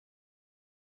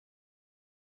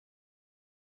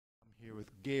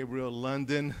with Gabriel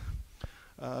London.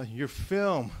 Your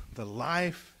film, The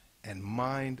Life and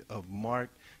Mind of Mark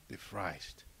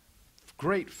DeFrist.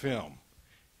 Great film.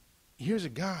 Here's a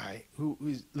guy who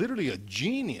is literally a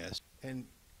genius, and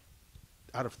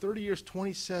out of 30 years,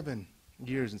 27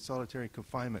 years in solitary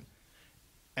confinement,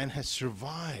 and has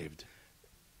survived.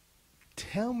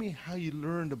 Tell me how you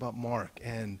learned about Mark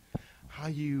and how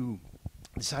you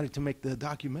decided to make the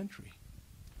documentary.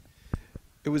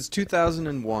 It was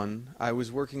 2001. I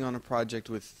was working on a project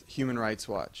with Human Rights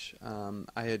Watch.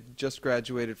 I had just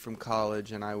graduated from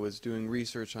college, and I was doing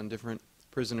research on different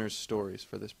prisoners' stories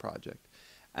for this project.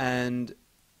 And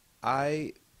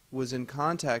I was in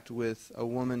contact with a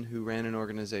woman who ran an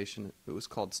organization. It was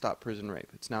called Stop Prison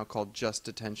Rape. It's now called Just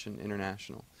Detention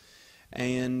International.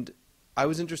 And I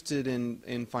was interested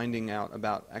in finding out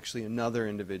about actually another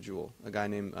individual, a guy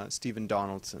named Stephen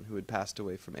Donaldson, who had passed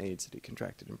away from AIDS that he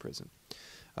contracted in prison.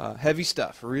 Heavy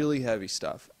stuff, really heavy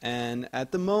stuff. And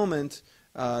at the moment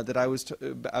that I was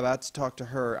about to talk to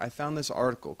her, I found this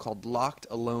article called Locked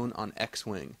Alone on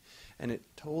X-Wing. And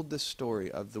it told this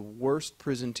story of the worst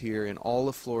prison tier in all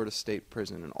of Florida State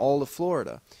Prison, in all of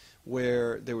Florida,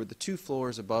 where there were the 2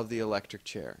 floors above the electric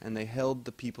chair, and they held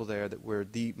the people there that were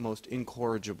the most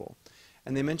incorrigible.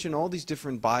 And they mentioned all these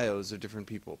different bios of different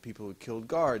people, people who killed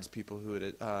guards, people who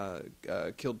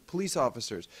had killed police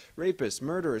officers, rapists,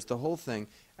 murderers, the whole thing.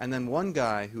 And then one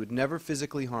guy who had never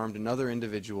physically harmed another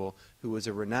individual, who was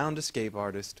a renowned escape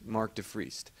artist, Mark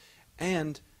DeFrist.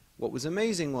 And what was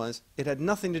amazing was it had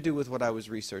nothing to do with what I was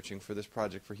researching for this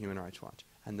project for Human Rights Watch.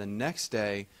 And the next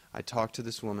day, I talked to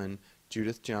this woman,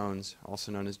 Judith Jones,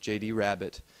 also known as J.D.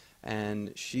 Rabbit,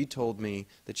 and she told me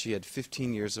that she had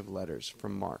 15 years of letters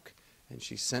from Mark. And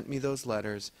she sent me those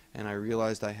letters, and I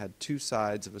realized I had 2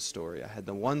 sides of a story. I had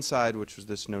the one side, which was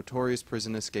this notorious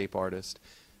prison escape artist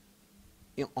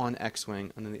on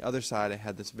X-Wing, and then the other side, I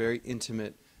had this very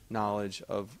intimate knowledge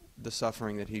of the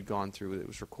suffering that he'd gone through that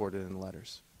was recorded in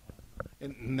letters.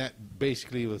 And that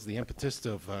basically was the impetus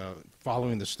of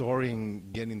following the story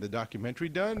and getting the documentary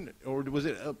done? Or was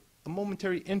it a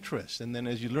momentary interest, and then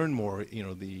as you learned more,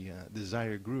 the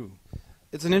desire grew?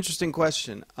 It's an interesting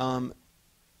question.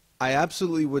 I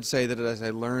absolutely would say that as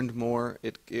I learned more,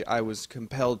 I was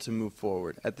compelled to move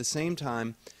forward. At the same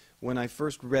time, when I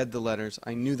first read the letters,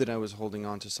 I knew that I was holding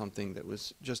on to something that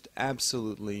was just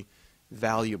absolutely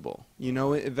valuable.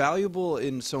 Valuable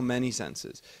in so many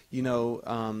senses.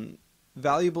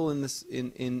 Valuable in this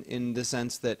in the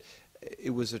sense that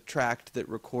it was a tract that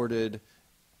recorded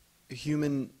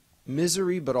human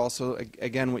misery, but also,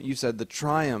 again, what you said, the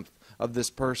triumph of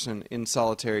this person in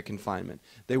solitary confinement.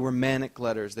 They were manic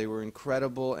letters. They were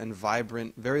incredible and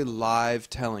vibrant, very live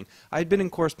telling. I had been in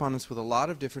correspondence with a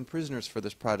lot of different prisoners for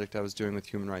this project I was doing with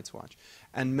Human Rights Watch,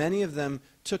 and many of them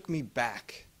took me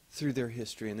back through their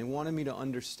history, and they wanted me to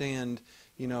understand,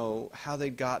 how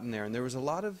they'd gotten there. And there was a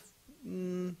lot of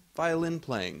violin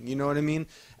playing, you know what I mean?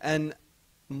 And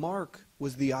Mark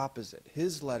was the opposite.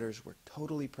 His letters were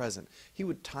totally present. He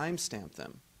would timestamp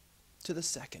them to the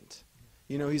second.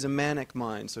 He's a manic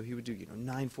mind, so he would do,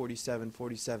 9:47,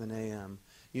 47 a.m.,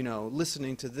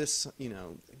 listening to this,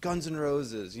 Guns N'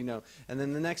 Roses, and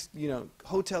then the next,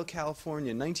 Hotel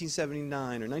California, 1979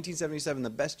 or 1977, the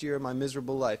best year of my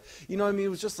miserable life. You know what I mean? It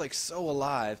was just like so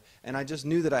alive, and I just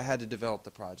knew that I had to develop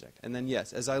the project. And then,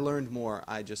 yes, as I learned more,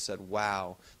 I just said,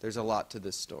 wow, there's a lot to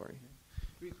this story.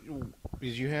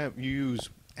 Because you use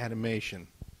animation.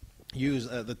 Use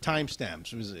the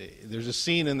timestamps. There's a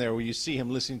scene in there where you see him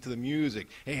listening to the music.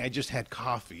 Hey, I just had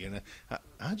coffee. And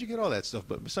how'd you get all that stuff?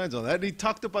 But besides all that, he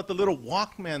talked about the little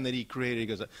Walkman that he created. He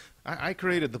goes, I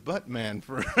created the Buttman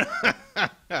for,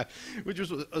 which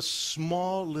was a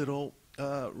small little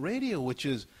radio, which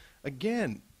is,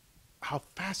 again, how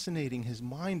fascinating his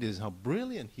mind is, how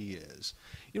brilliant he is.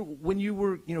 When you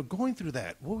were, going through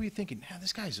that, what were you thinking? Man,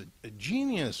 this guy's a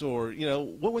genius, or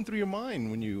what went through your mind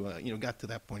when you, got to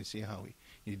that point to see how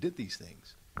he did these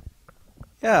things?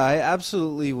 Yeah, I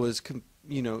absolutely was,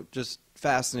 just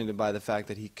fascinated by the fact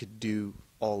that he could do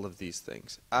all of these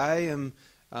things. I am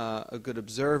a good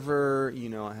observer.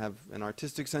 I have an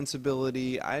artistic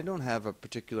sensibility. I don't have a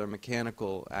particular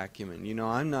mechanical acumen.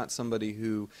 I'm not somebody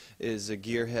who is a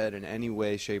gearhead in any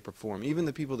way, shape, or form. Even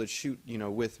the people that shoot,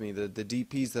 with me, the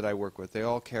DPs that I work with, they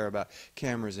all care about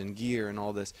cameras and gear and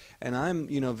all this. And I'm,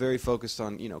 very focused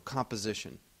on,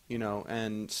 composition.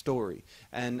 And story.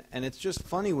 And it's just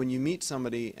funny when you meet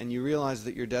somebody and you realize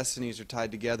that your destinies are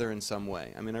tied together in some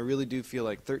way. I mean, I really do feel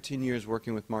like 13 years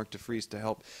working with Mark DeFrist to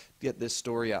help get this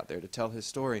story out there, to tell his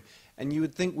story. And you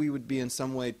would think we would be in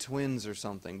some way twins or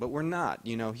something, but we're not.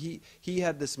 You know, he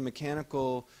had this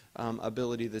mechanical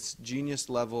ability, this genius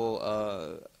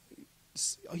level.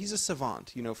 He's a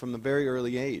savant, you know, from a very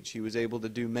early age. He was able to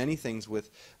do many things with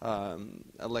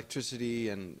electricity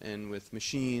and with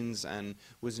machines, and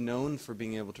was known for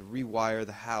being able to rewire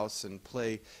the house and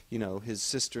play, you know, his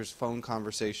sister's phone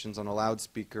conversations on a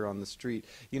loudspeaker on the street.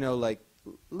 You know, like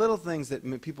little things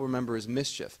that people remember as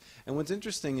mischief. And what's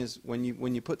interesting is when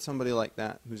you put somebody like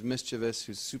that, who's mischievous,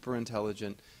 who's super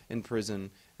intelligent, in prison,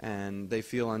 and they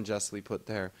feel unjustly put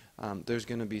there, there's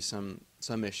going to be some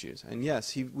issues. And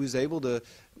yes, he was able to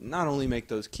not only make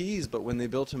those keys, but when they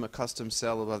built him a custom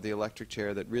cell above the electric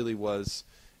chair that really was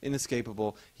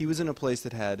inescapable, he was in a place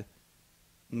that had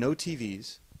no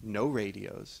TVs, no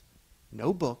radios,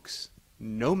 no books,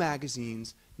 no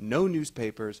magazines, no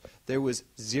newspapers. There was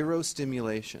zero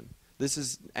stimulation. This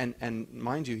is, and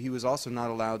mind you, he was also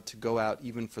not allowed to go out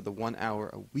even for the 1 hour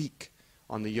a week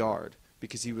on the yard,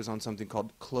 because he was on something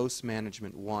called Close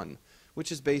Management 1,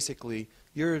 which is basically,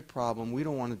 you're a problem, we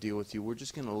don't want to deal with you, we're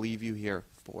just going to leave you here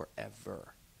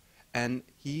forever. And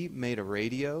he made a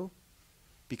radio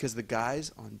because the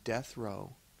guys on death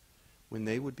row, when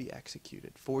they would be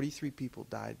executed, 43 people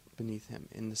died beneath him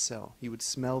in the cell. He would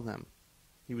smell them.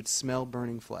 He would smell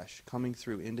burning flesh coming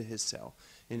through into his cell,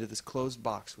 into this closed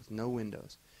box with no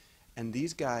windows. And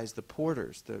these guys, the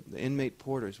porters, the inmate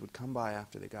porters, would come by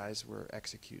after the guys were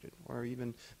executed, or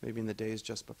even maybe in the days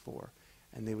just before,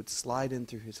 and they would slide in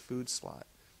through his food slot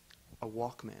a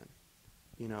Walkman,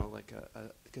 you know, like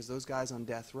because those guys on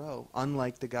death row,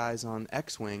 unlike the guys on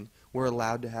X-Wing, were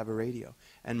allowed to have a radio.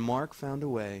 And Mark found a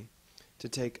way to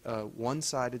take a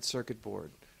one-sided circuit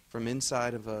board from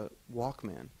inside of a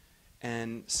Walkman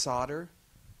and solder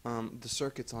the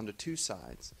circuits onto two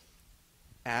sides,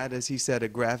 add, as he said, a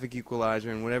graphic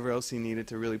equalizer and whatever else he needed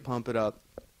to really pump it up,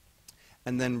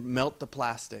 and then melt the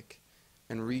plastic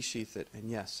and resheath it.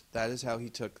 And yes, that is how he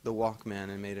took the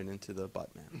Walkman and made it into the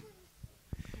Buttman.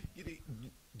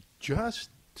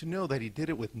 Just to know that he did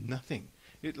it with nothing,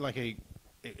 like a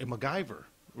MacGyver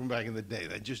from back in the day,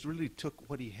 that just really took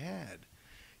what he had.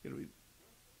 You know,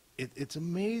 it's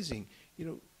amazing. You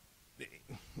know,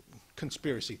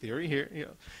 conspiracy theory here. You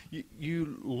know,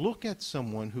 you look at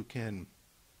someone who can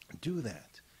do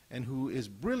that and who is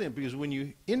brilliant, because when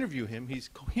you interview him, he's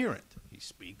coherent. He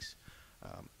speaks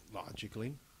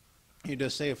logically. He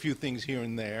does say a few things here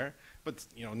and there, but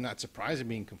you know, not surprising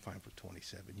being confined for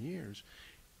 27 years.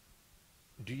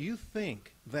 Do you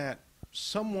think that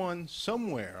someone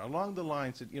somewhere along the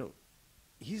line said, you know,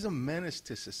 he's a menace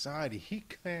to society, he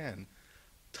can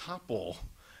topple,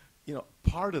 you know,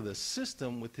 part of the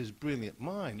system with his brilliant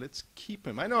mind. Let's keep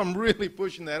him. I know I'm really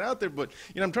pushing that out there, but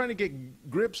you know, I'm trying to get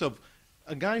grips of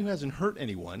a guy who hasn't hurt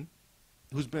anyone,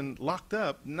 who's been locked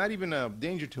up, not even a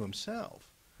danger to himself,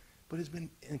 but has been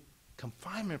in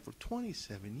confinement for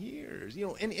 27 years. You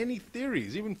know, any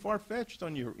theories, even far-fetched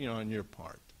on your, you know, on your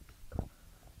part?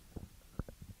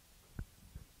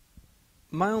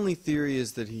 My only theory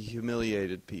is that he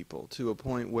humiliated people to a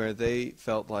point where they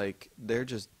felt like they're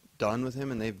just done with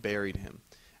him and they've buried him.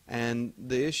 And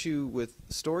the issue with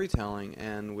storytelling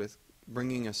and with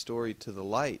bringing a story to the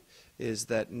light is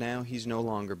that now he's no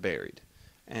longer buried.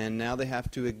 And now they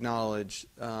have to acknowledge,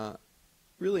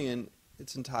 really in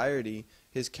its entirety,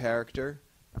 his character,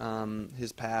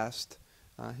 his past,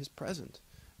 his present.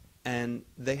 And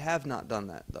they have not done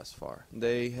that thus far.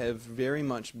 They have very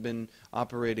much been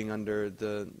operating under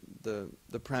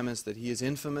the premise that he is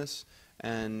infamous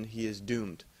and he is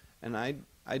doomed. And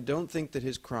I don't think that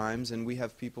his crimes, and we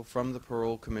have people from the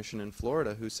Parole Commission in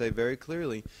Florida who say very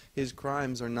clearly his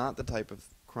crimes are not the type of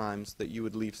crimes that you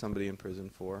would leave somebody in prison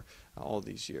for all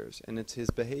these years. And it's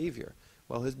his behavior.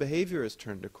 Well, his behavior has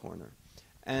turned a corner.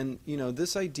 And, you know,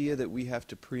 this idea that we have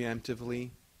to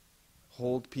preemptively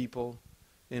hold people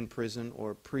in prison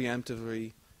or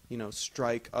preemptively, you know,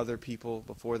 strike other people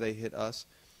before they hit us,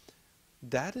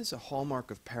 that is a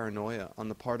hallmark of paranoia on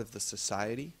the part of the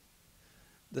society.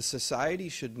 The society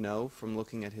should know from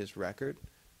looking at his record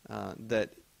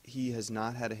that he has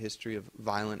not had a history of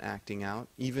violent acting out,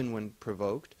 even when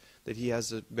provoked, that he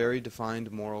has a very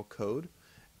defined moral code,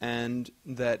 and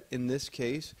that in this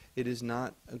case it is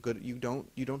not a good, you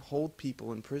don't hold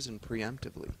people in prison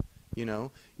preemptively. You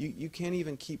know, you can't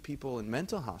even keep people in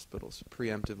mental hospitals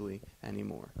preemptively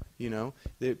anymore. You know,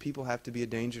 people have to be a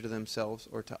danger to themselves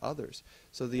or to others.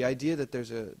 So the idea that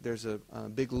there's a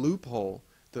big loophole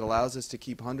that allows us to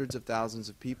keep hundreds of thousands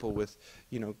of people with,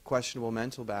 you know, questionable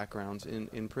mental backgrounds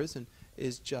in prison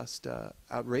is just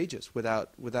outrageous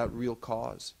without real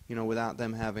cause. You know, without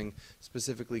them having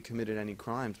specifically committed any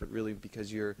crimes, but really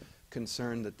because you're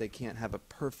concerned that they can't have a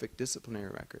perfect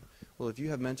disciplinary record. Well, if you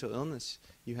have mental illness,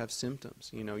 you have symptoms.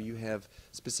 You know, you have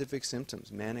specific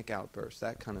symptoms, manic outbursts,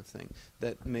 that kind of thing,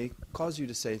 that may cause you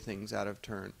to say things out of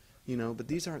turn. You know, but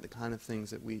these aren't the kind of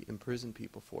things that we imprison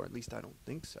people for. At least I don't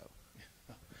think so.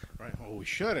 Right. Well, we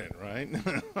shouldn't, right?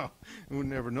 Who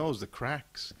never knows the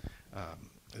cracks?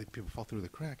 People fall through the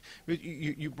crack. But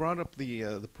you brought up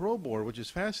the parole board, which is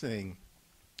fascinating,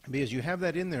 because you have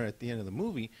that in there at the end of the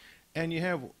movie, and you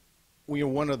have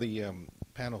one of the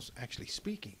panels actually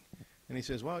speaking, and he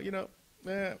says, "Well, you know,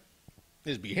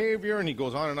 his behavior," and he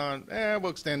goes on and on.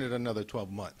 We'll extend it another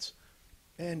 12 months,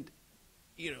 and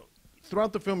you know,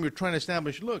 throughout the film, you're trying to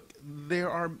establish, look,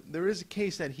 there is a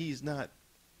case that he's not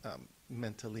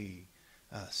mentally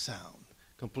sound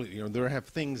completely. You know, there have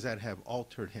things that have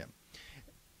altered him.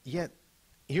 Yet,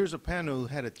 here's a panel who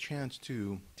had a chance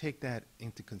to take that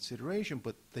into consideration,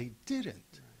 but they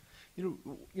didn't. You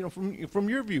know, from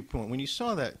your viewpoint, when you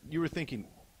saw that, you were thinking,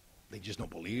 they just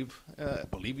don't believe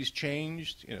he's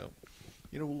changed. You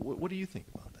know, what do you think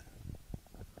about that?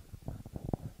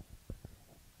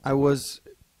 I was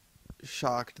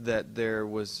shocked that there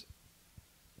was,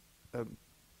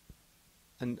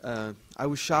 I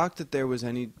was shocked that there was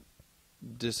any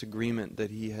disagreement that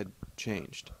he had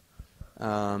changed.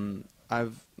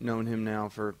 I've known him now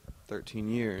for 13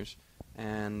 years,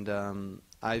 and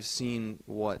I've seen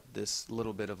what this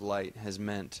little bit of light has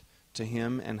meant to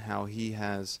him and how he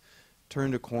has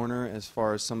turned a corner as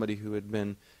far as somebody who had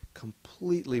been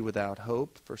completely without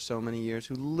hope for so many years,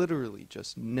 who literally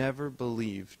just never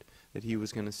believed that he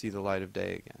was going to see the light of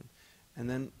day again. And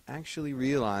then actually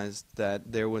realized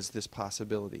that there was this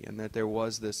possibility and that there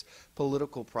was this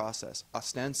political process,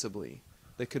 ostensibly,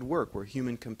 that could work, where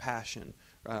human compassion,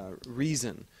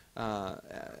 reason,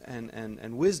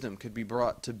 and wisdom could be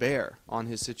brought to bear on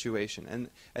his situation.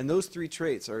 And those three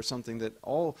traits are something that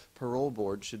all parole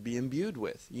boards should be imbued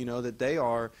with. You know, that they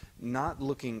are not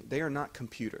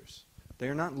computers. They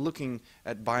are not looking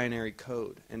at binary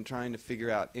code and trying to figure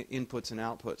out inputs and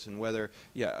outputs and whether,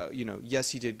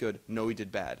 yes, he did good, no, he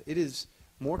did bad. It is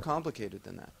more complicated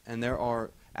than that. And there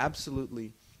are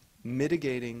absolutely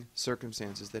mitigating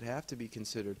circumstances that have to be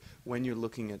considered when you're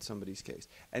looking at somebody's case.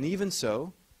 And even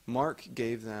so, Mark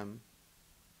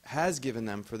has given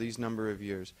them for these number of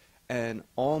years an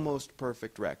almost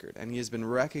perfect record, and he has been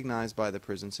recognized by the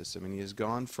prison system, and he has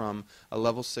gone from a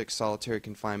level 6 solitary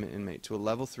confinement inmate to a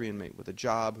level 3 inmate with a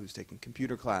job, who's taking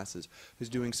computer classes, who's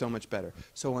doing so much better.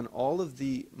 So on all of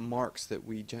the marks that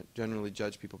we generally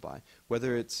judge people by,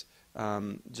 whether it's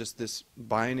just this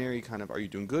binary kind of, are you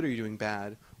doing good or are you doing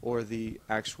bad, or the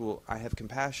actual, I have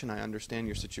compassion, I understand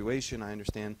your situation, I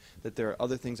understand that there are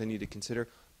other things I need to consider,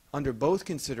 under both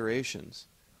considerations,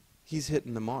 he's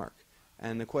hitting the mark.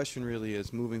 And the question really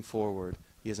is, moving forward,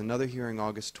 he has another hearing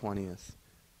August 20th.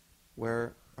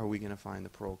 Where are we going to find the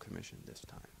Parole Commission this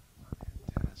time?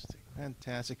 Fantastic,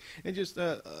 fantastic. And just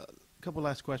a couple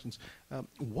last questions.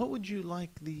 What would you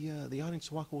like the audience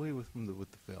to walk away with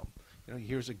with the film? You know,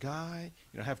 here's a guy,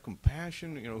 have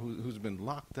compassion, who's been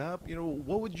locked up.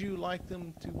 What would you like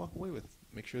them to walk away with?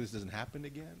 Make sure this doesn't happen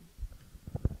again?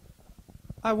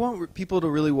 I want people to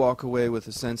really walk away with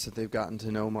a sense that they've gotten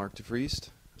to know Mark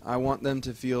DeVriest. I want them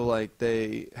to feel like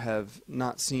they have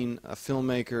not seen a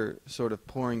filmmaker sort of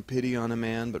pouring pity on a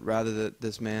man, but rather that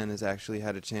this man has actually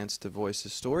had a chance to voice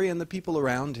his story, and the people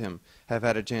around him have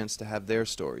had a chance to have their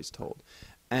stories told.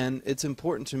 And it's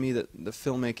important to me that the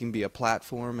filmmaking be a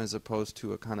platform as opposed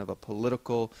to a kind of a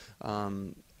political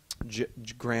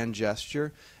grand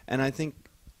gesture. And I think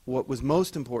what was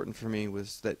most important for me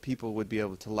was that people would be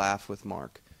able to laugh with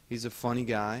Mark. He's a funny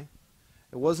guy.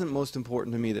 It wasn't most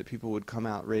important to me that people would come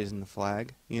out raising the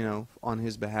flag, on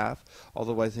his behalf,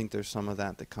 although I think there's some of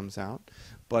that comes out.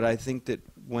 But I think that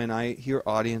when I hear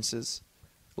audiences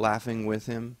laughing with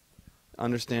him,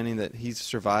 understanding that he's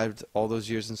survived all those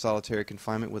years in solitary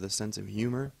confinement with a sense of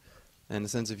humor and a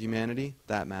sense of humanity,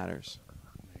 that matters.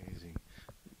 Amazing.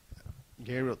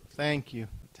 Gabriel, thank you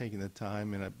for taking the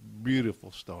time, and a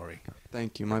beautiful story.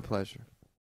 Thank you. My pleasure.